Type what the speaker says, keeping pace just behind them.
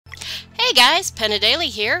Hey guys, Penadaily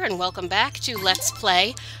here, and welcome back to Let's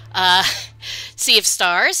Play Sea of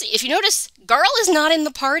Stars. If you notice, Garl is not in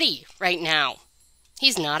the party right now.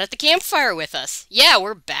 He's not at the campfire with us. Yeah,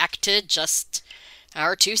 we're back to just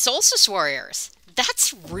our two Solstice Warriors.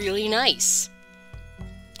 That's really nice.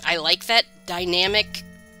 I like that dynamic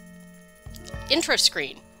intro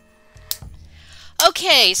screen.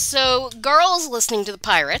 Okay, so Garl's listening to the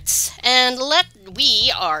pirates, and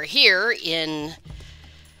we are here in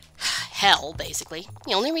hell, basically.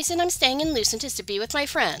 The only reason I'm staying in Lucent is to be with my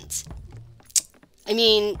friends. I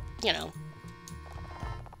mean, you know.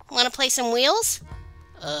 Want to play some wheels?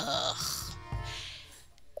 Ugh.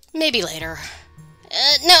 Maybe later.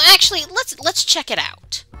 No, actually, let's check it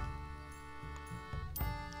out.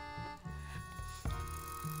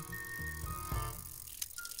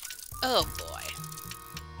 Oh boy.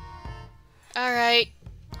 Alright.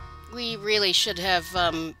 We really should have,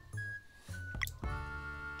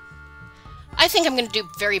 I think I'm gonna do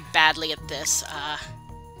very badly at this.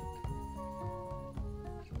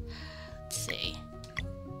 Let's see.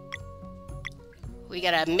 We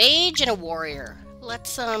got a mage and a warrior.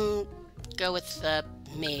 Let's, go with the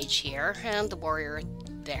mage here, and the warrior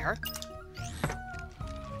there.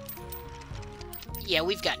 Yeah,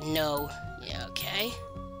 we've got no... Yeah, okay.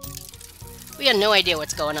 We got no idea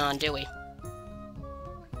what's going on, do we?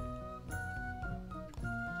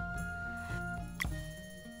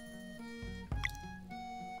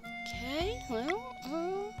 Okay, well,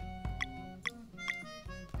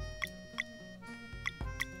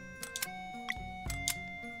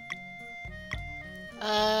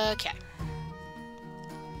 okay.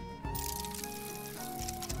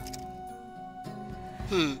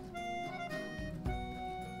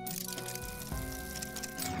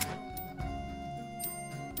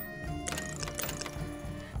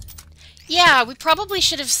 Yeah, we probably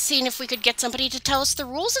should have seen if we could get somebody to tell us the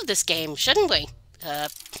rules of this game, shouldn't we?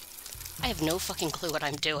 I have no fucking clue what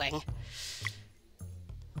I'm doing.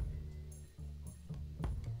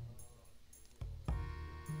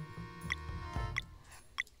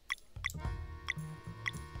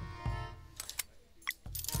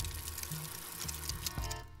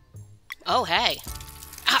 Oh, hey.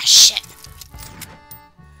 Ah, shit.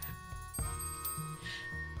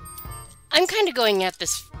 I'm kind of going at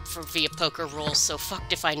this via poker rules, so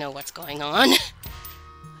fucked if I know what's going on.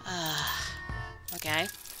 Okay.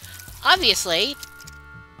 Obviously...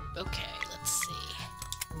 Okay, let's see.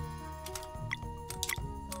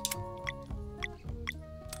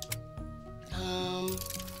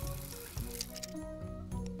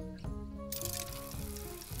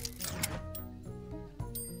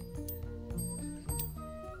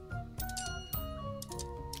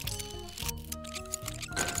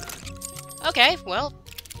 Okay, well...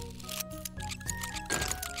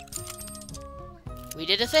 We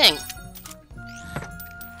did a thing.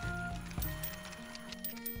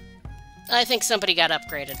 I think somebody got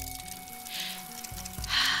upgraded.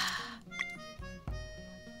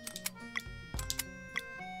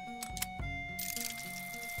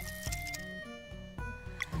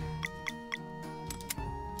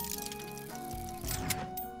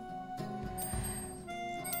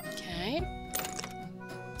 Okay.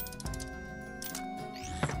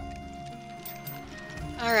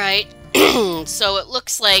 Alright. So it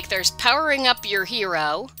looks like there's powering up your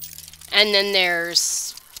hero, and then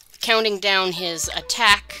there's counting down his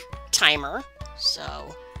attack timer,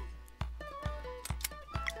 so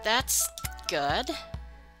that's good.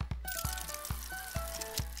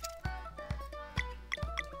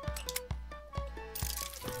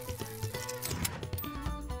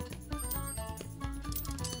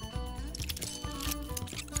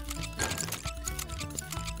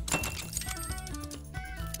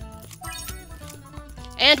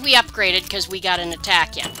 And we upgraded because we got an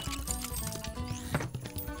attack in.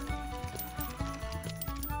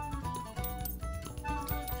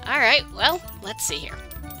 Alright, well, let's see here.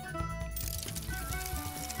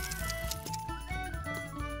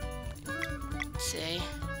 Let's see.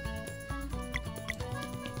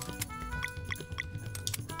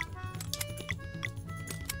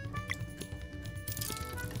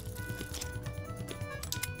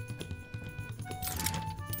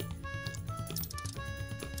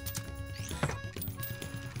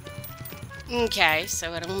 Okay,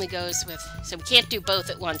 so it only goes with... So we can't do both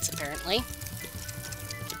at once, apparently.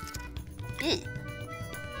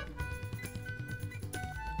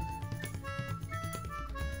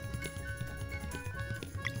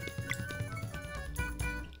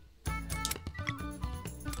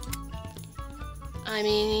 I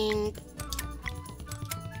mean...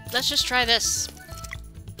 Let's just try this.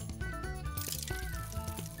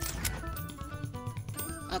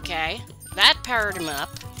 Okay. that powered him up.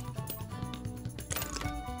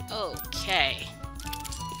 Okay.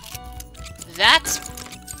 That's...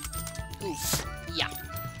 Oof. Yeah.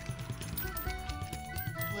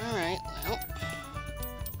 Alright, well...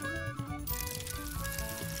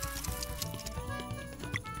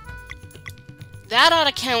 That ought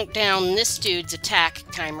to count down this dude's attack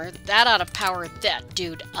timer. That ought to power that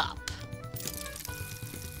dude up.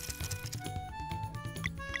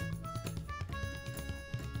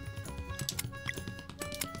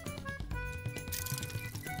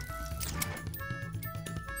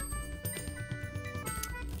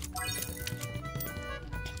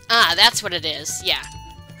 Ah, that's what it is. Yeah.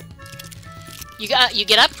 You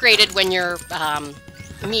get upgraded when your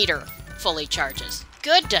meter fully charges.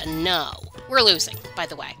 Good to know. We're losing, by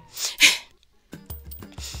the way.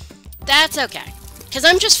 That's okay. Because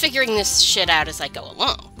I'm just figuring this shit out as I go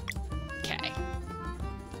along. Okay.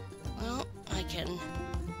 Well, I can...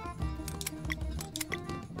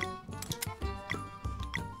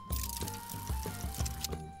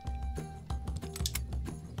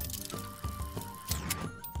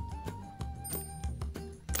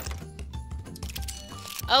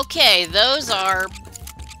 Okay, those are...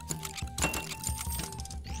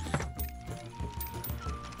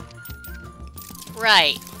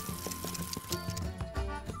 Right.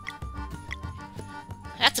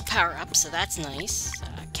 That's a power-up, so that's nice.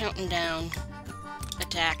 Counting down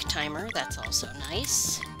attack timer, that's also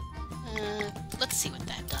nice. Let's see what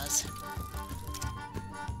that does.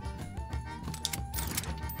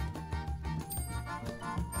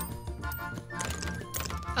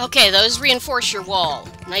 Okay, those reinforce your wall.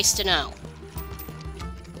 Nice to know.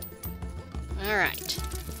 Alright.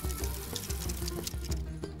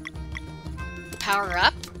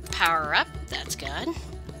 Power up, that's good.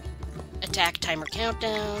 Attack timer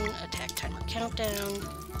countdown,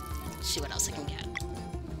 Let's see what else I can get.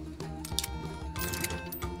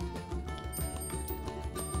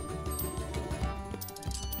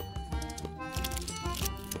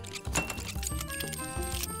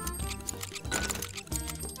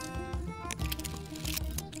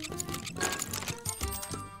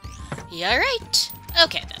 Yeah, alright.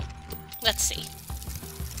 Okay then. Let's see.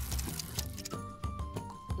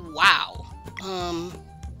 Wow.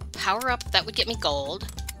 Power up, that would get me gold.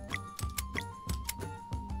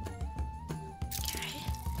 Okay.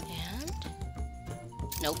 And...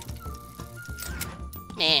 Nope.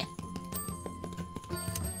 Meh.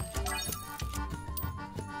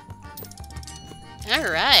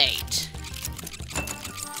 Alright.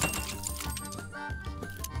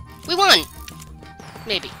 We won!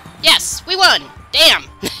 Maybe. Yes, we won! Damn!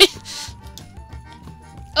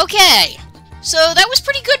 Okay. So that was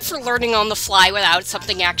pretty good for learning on the fly without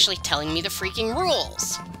something actually telling me the freaking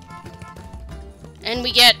rules. And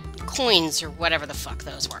we get coins or whatever the fuck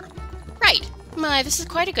those were. Right. My, this is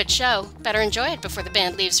quite a good show. Better enjoy it before the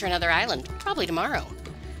band leaves for another island. Probably tomorrow.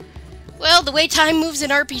 Well, the way time moves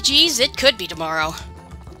in RPGs, it could be tomorrow.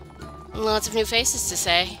 Lots of new faces to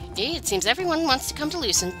say. Gee, it seems everyone wants to come to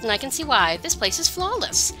Lucent, and I can see why. This place is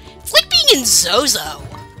flawless. It's like being in Zozo.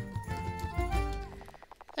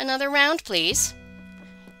 Another round, please.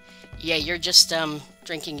 Yeah, you're just,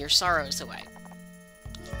 drinking your sorrows away.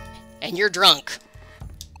 And you're drunk.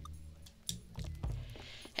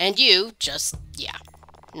 And you just, yeah.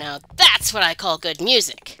 Now that's what I call good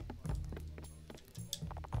music.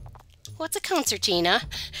 What's a concertina?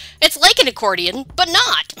 It's like an accordion, but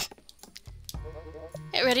not.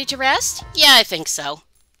 Ready to rest? Yeah, I think so.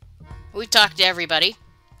 We've talked to everybody.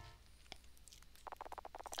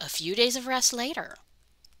 A few days of rest later.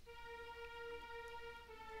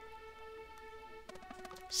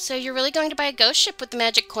 So you're really going to buy a ghost ship with the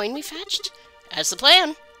magic coin we fetched? That's the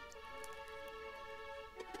plan.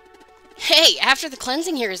 Hey, after the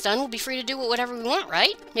cleansing here is done, we'll be free to do whatever we want,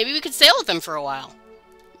 right? Maybe we could sail with them for a while.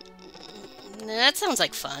 That sounds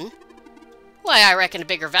like fun. Why, I reckon a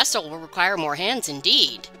bigger vessel will require more hands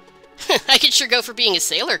indeed. I could sure go for being a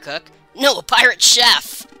sailor cook. No, a pirate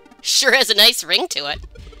chef. Sure has a nice ring to it.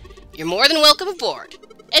 You're more than welcome aboard.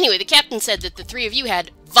 Anyway, the captain said that the three of you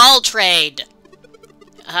had Voltrade.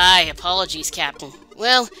 Aye, apologies, Captain.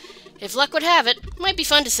 Well, if luck would have it, might be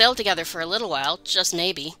fun to sail together for a little while, just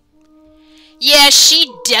maybe. Yeah,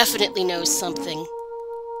 she definitely knows something.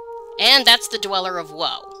 And that's the Dweller of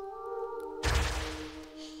Woe.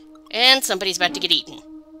 And somebody's about to get eaten.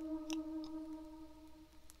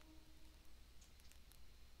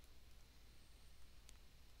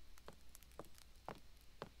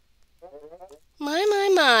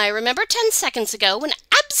 My. Remember 10 seconds ago when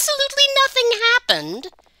absolutely nothing happened?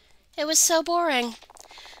 It was so boring.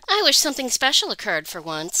 I wish something special occurred for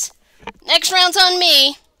once. Next round's on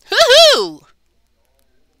me. Woohoo!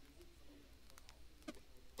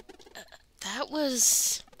 That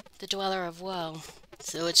was the Dweller of Woe.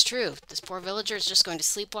 So it's true. This poor villager is just going to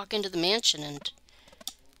sleepwalk into the mansion and...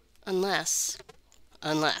 Unless...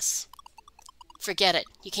 Forget it.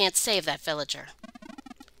 You can't save that villager.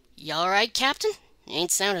 You alright, Captain? You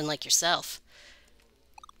ain't sounding like yourself.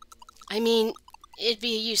 I mean, it'd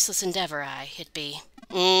be a useless endeavor, it'd be.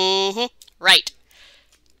 Right.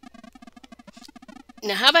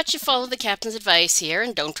 Now how about you follow the captain's advice here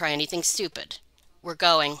and don't try anything stupid? We're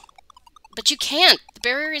going. But you can't. The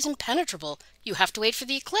barrier is impenetrable. You have to wait for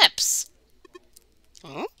the eclipse.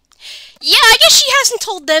 Hmm? Yeah, I guess she hasn't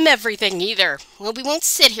told them everything either. Well, we won't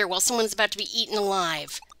sit here while someone's about to be eaten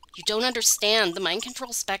alive. You don't understand. The mind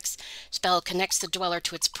control spell connects the dweller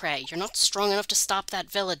to its prey. You're not strong enough to stop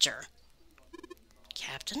that villager.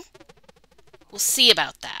 Captain? We'll see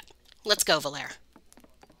about that. Let's go, Valere.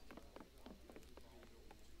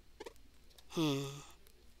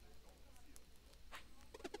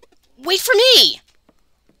 Wait for me!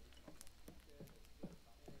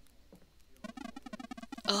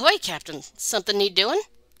 Ahoy, Captain. Something need doing?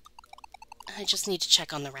 I just need to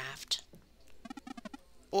check on the raft.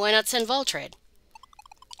 Why not send Voltrade?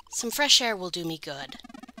 Some fresh air will do me good.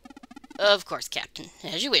 Of course, Captain.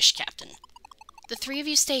 As you wish, Captain. The three of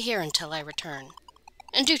you stay here until I return.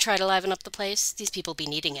 And do try to liven up the place. These people be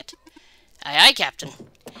needing it. Aye, aye, Captain.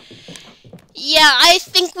 Yeah, I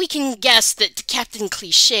think we can guess that Captain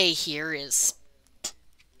Cliché here is...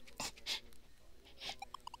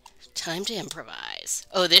 Time to improvise.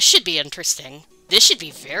 Oh, this should be interesting. This should be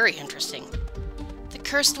very interesting. The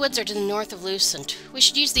cursed woods are to the north of Lucent. We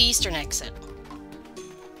should use the eastern exit.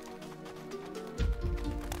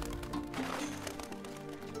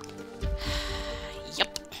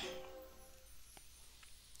 Yep.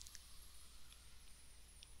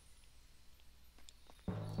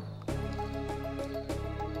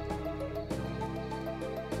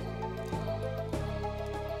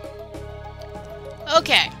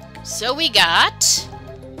 Okay. So we got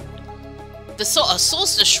a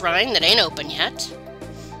solstice shrine that ain't open yet,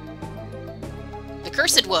 the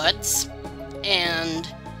cursed woods, and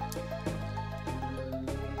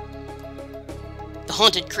the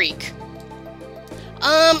haunted creek.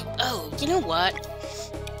 Oh, you know what?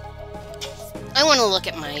 I want to look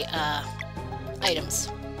at my items.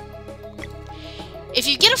 If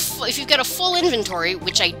you've got a full inventory,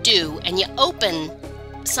 which I do, and you open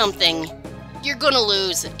something, you're gonna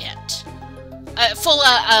lose it. Full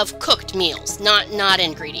of cooked meals, not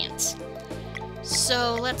ingredients.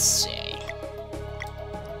 So, let's see.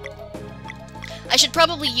 I should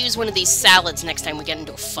probably use one of these salads next time we get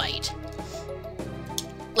into a fight.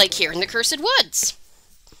 Like here in the Cursed Woods.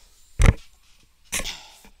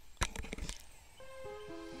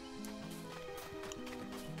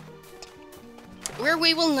 Where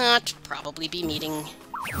we will not probably be meeting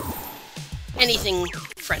anything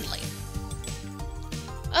friendly.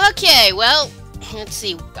 Okay, well, let's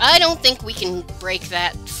see. I don't think we can break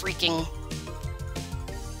that freaking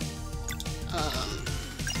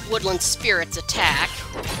Woodland Spirit's attack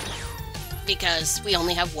because we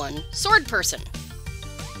only have one sword person.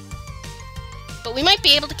 But we might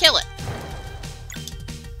be able to kill it.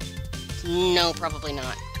 No, probably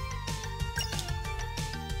not.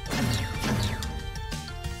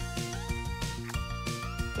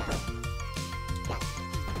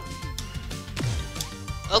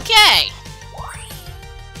 Okay.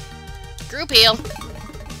 Group heal.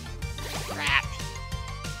 Crap.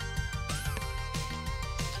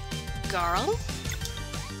 Garl.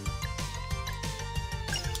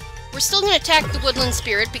 We're still going to attack the Woodland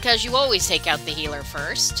Spirit because you always take out the healer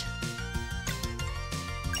first.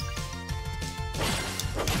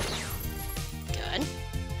 Good.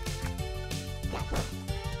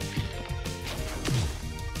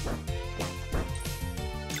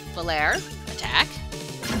 Valere, attack.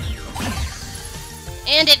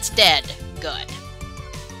 And it's dead. Good.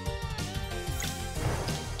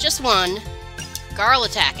 Just one. Garl,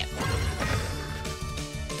 attack it.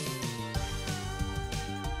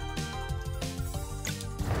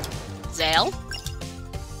 Zale.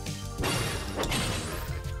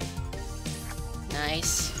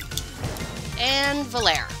 Nice. And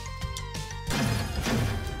Valere.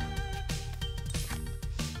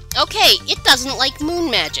 Okay, it doesn't like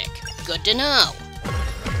moon magic. Good to know.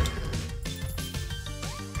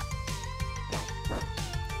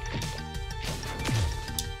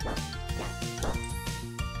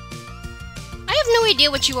 No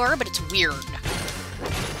idea what you are, but it's weird.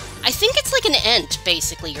 I think it's like an ent,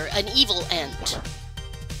 basically, or an evil ent.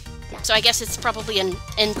 So I guess it's probably an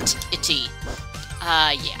entity.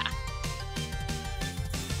 Yeah.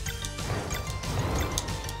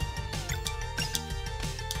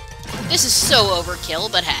 This is so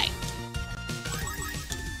overkill, but hey.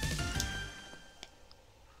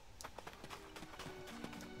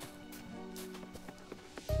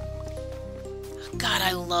 God,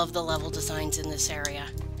 I love the level designs in this area.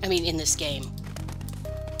 I mean, in this game.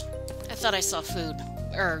 I thought I saw food.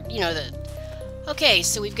 Or, you know, the... Okay,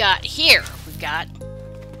 so we've got here. We've got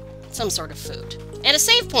some sort of food. And a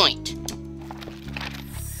save point.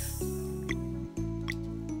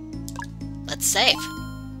 Let's save.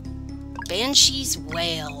 Banshee's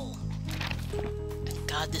Wail.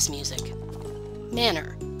 God, this music.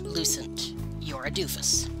 Manor. Lucent. You're a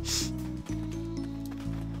doofus.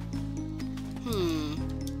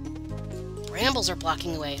 Brambles are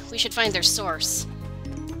blocking the way. We should find their source.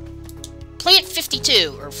 Plant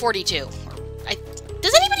 52, or 42.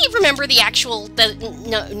 Does anybody remember the actual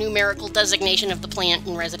numerical designation of the plant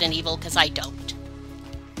in Resident Evil? Because I don't.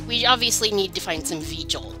 We obviously need to find some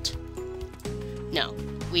V-Jolt. No,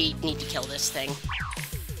 we need to kill this thing.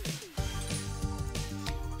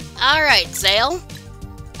 Alright, Zale.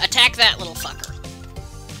 Attack that little fucker.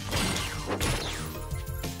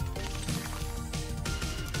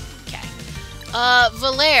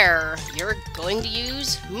 Valere, you're going to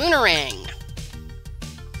use Moonerang.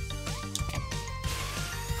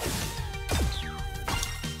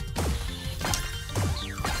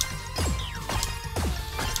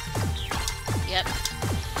 Yep.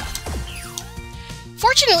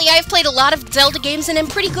 Fortunately, I've played a lot of Zelda games and am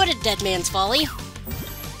pretty good at Dead Man's Folly.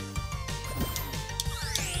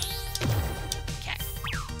 Okay.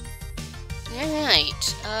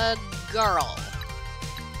 Alright, girl.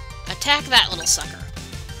 Attack that little sucker.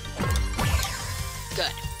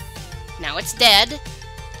 Good. Now it's dead,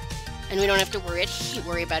 and we don't have to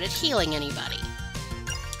worry about it healing anybody.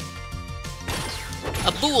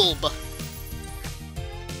 A bulb.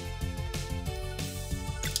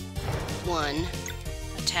 1.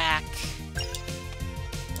 Attack.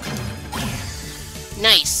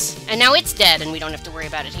 Nice. And now it's dead, and we don't have to worry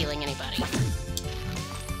about it healing anybody.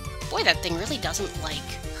 Boy, that thing really doesn't like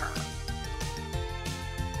her.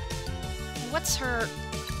 What's her...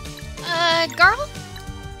 Garl?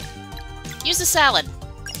 Use the salad.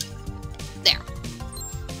 There.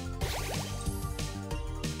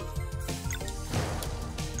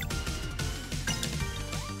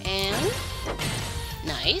 And...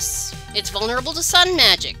 Nice. It's vulnerable to sun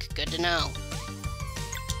magic. Good to know.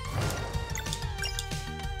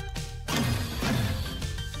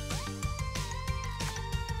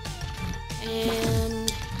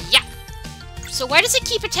 And... yeah. So why does it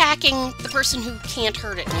keep attacking the person who can't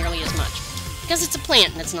hurt it nearly as much? Because it's a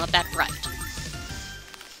plant and it's not that bright.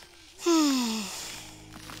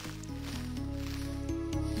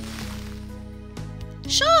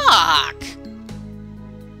 Shock!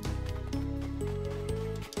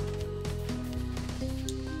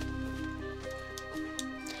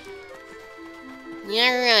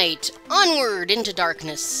 Alright, onward into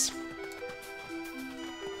darkness.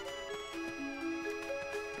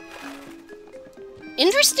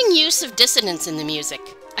 Interesting use of dissonance in the music.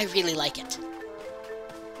 I really like it.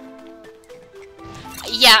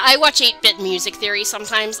 Yeah, I watch 8-bit music theory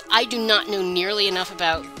sometimes. I do not know nearly enough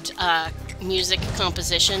about music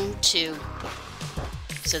composition to...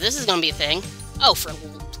 So this is gonna be a thing. Oh, for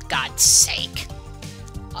God's sake.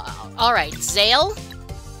 Alright, Zale.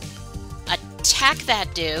 Attack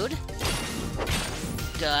that dude.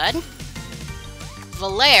 Good.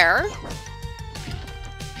 Valere.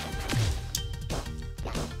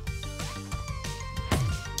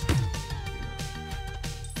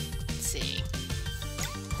 Let's see.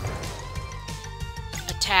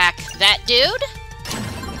 Attack that dude.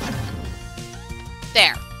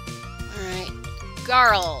 There. Alright.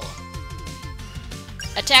 Garl.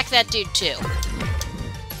 Attack that dude too.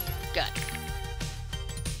 Good.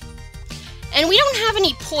 And we don't have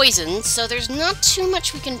any poison, so there's not too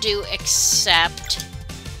much we can do except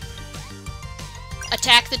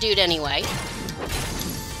attack the dude anyway.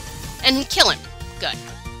 And kill him. Good.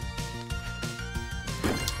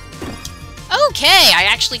 Okay, I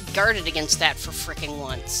actually guarded against that for frickin'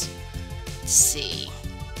 once. Let's see.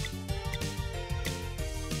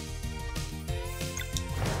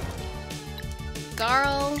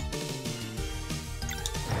 Garl.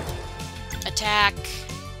 Attack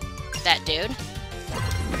that dude.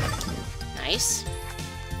 Nice.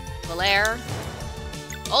 Valere.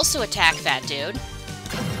 Also attack that dude.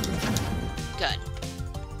 Good.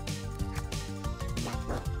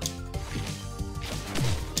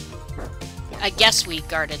 I guess we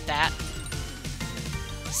guarded that.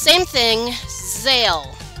 Same thing.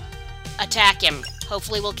 Zale. Attack him.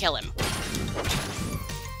 Hopefully we'll kill him.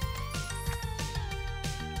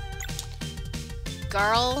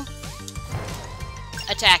 Garl.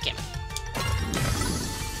 Attack him.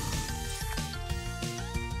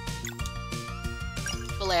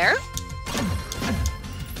 Valere.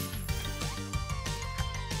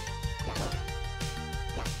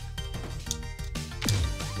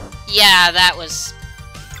 Yeah, that was...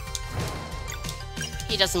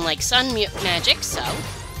 He doesn't like sun magic, so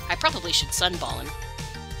I probably should sunball him.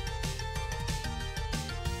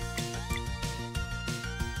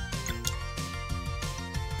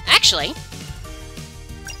 Actually...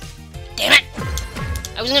 Damn it!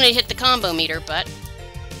 I was gonna hit the combo meter, but...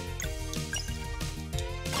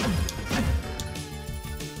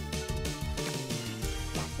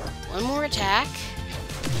 One more attack.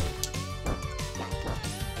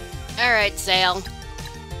 Alright, Zale.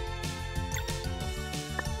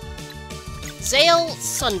 Zale,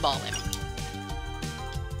 sunball him.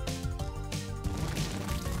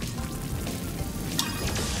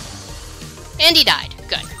 And he died.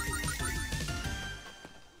 Good.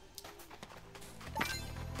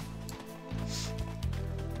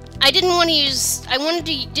 Didn't want to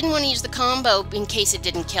use the combo in case it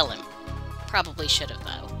didn't kill him. Probably should have,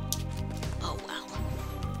 though. Oh,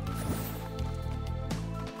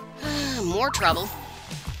 well. More trouble.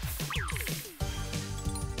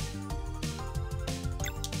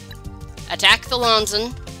 Attack the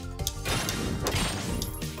Lonzon.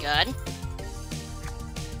 Good.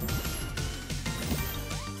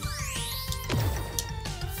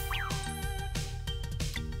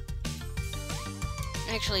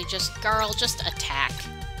 Actually, Garl, just attack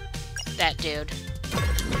that dude.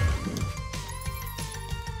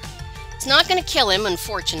 It's not gonna kill him,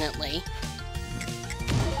 unfortunately.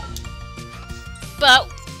 But...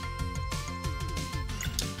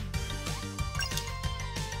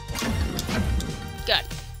 Good.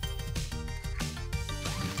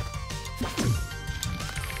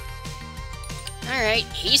 Alright,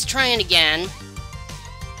 he's trying again.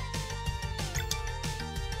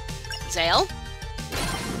 Zale?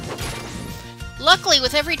 Luckily,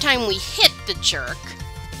 with every time we hit the jerk...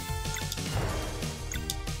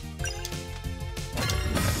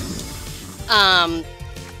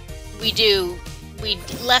 we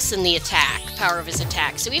lessen the power of his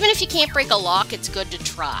attack. So even if you can't break a lock, it's good to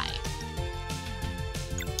try.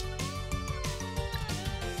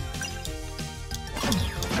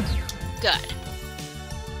 Good.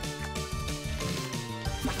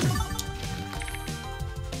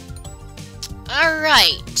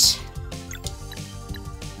 Alright.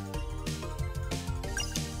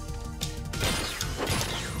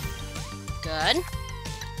 Good.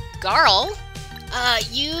 Garl,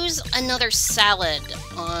 use another salad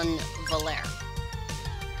on Valere.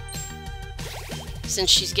 Since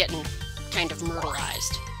she's getting kind of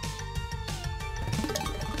myrtleized.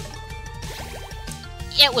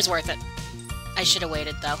 It was worth it. I should have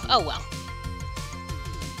waited, though. Oh, well.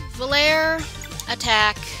 Valere,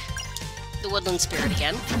 attack the Woodland Spirit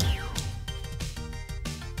again.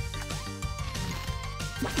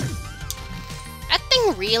 That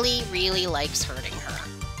thing really, really likes hurting her.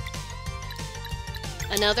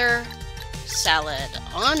 Another salad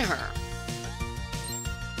on her.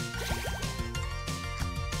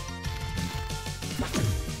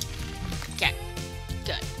 Okay,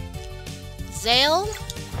 good. Zale.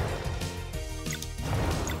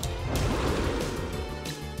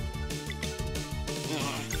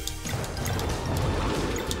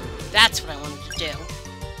 That's what I wanted to do.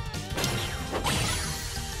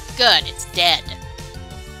 Good, it's dead.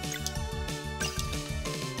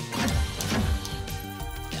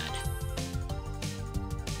 Good.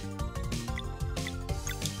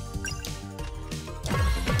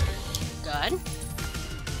 Good.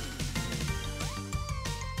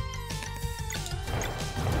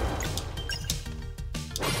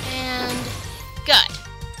 And good.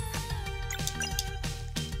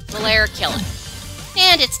 Valere, kill it.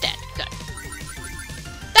 And it's dead. Good.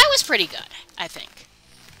 That was pretty good, I think.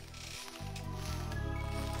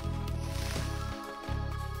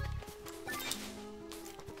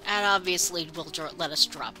 That obviously will let us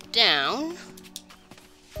drop down.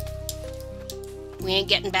 We ain't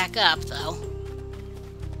getting back up, though.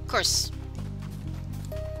 Of course,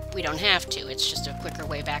 we don't have to. It's just a quicker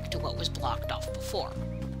way back to what was blocked off before.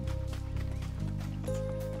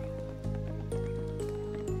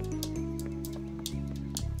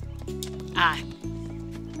 Ah.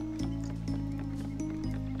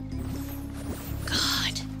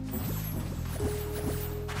 God.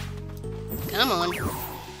 Come on.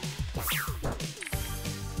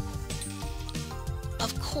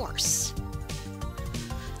 Of course.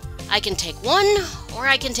 I can take one, or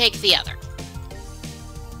I can take the other.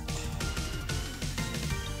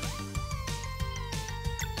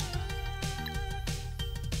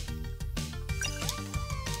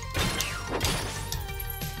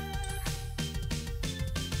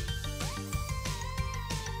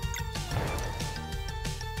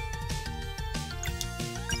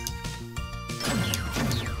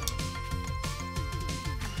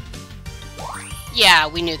 Yeah,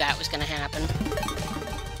 we knew that was gonna happen.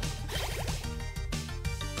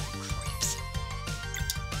 Creeps.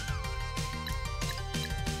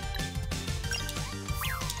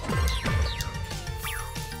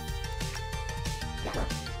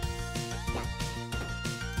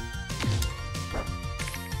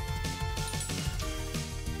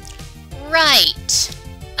 Right.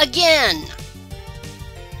 Again.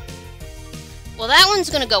 Well, that one's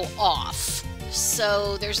gonna go off,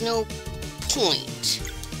 so there's no point.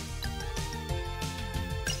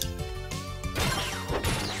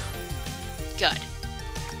 Good.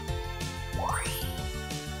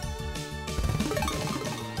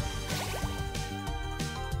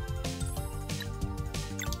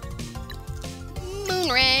 Moon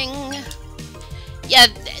ring. Yeah,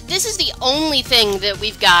 this is the only thing that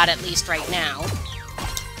we've got, at least right now.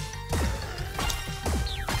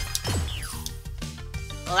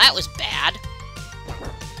 Well, that was bad.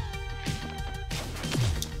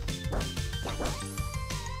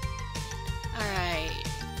 Alright.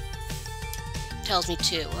 Tells me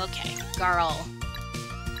to. Okay. Garl.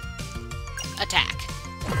 Attack.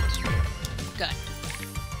 Good.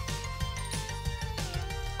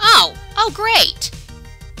 Oh! Oh, great!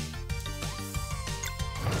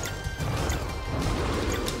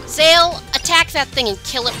 Zale, attack that thing and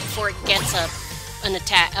kill it before it gets a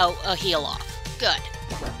heal off. Good.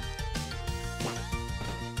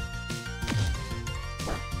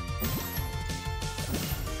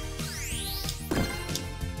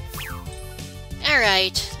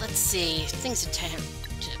 Alright, let's see. Things attack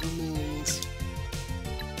to moons.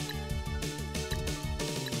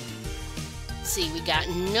 Let's see, we got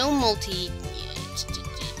no multi...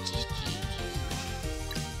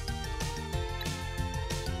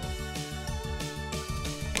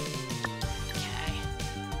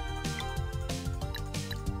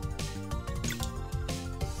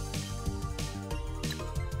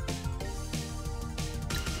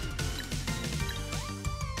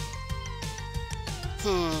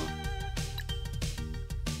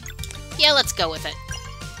 Yeah, let's go with it.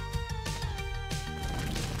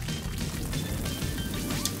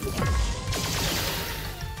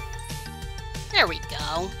 There we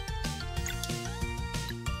go.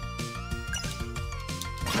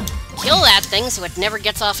 Kill that thing so it never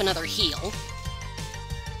gets off another heal.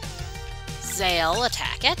 Zale,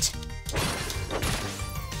 attack it.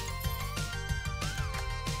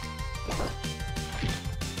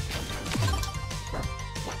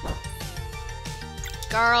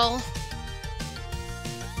 Garl.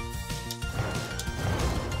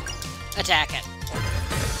 Attack it.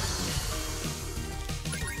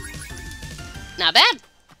 Not bad.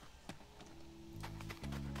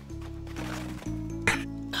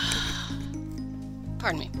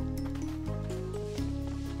 Pardon me.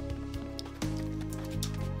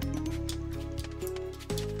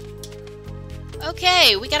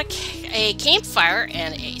 Okay, we got a campfire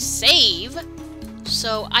and a save.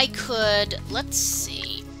 So I could, let's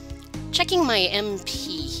see, checking my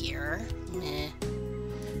MP here. Meh.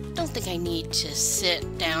 Don't think I need to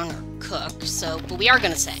sit down or cook, but we are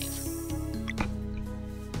going to save.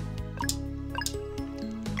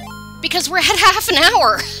 Because we're at half an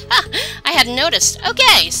hour! I hadn't noticed.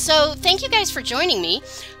 Okay, so thank you guys for joining me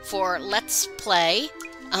for Let's Play,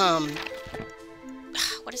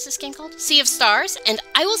 what is this game called? Sea of Stars, and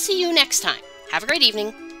I will see you next time. Have a great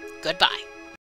evening. Goodbye.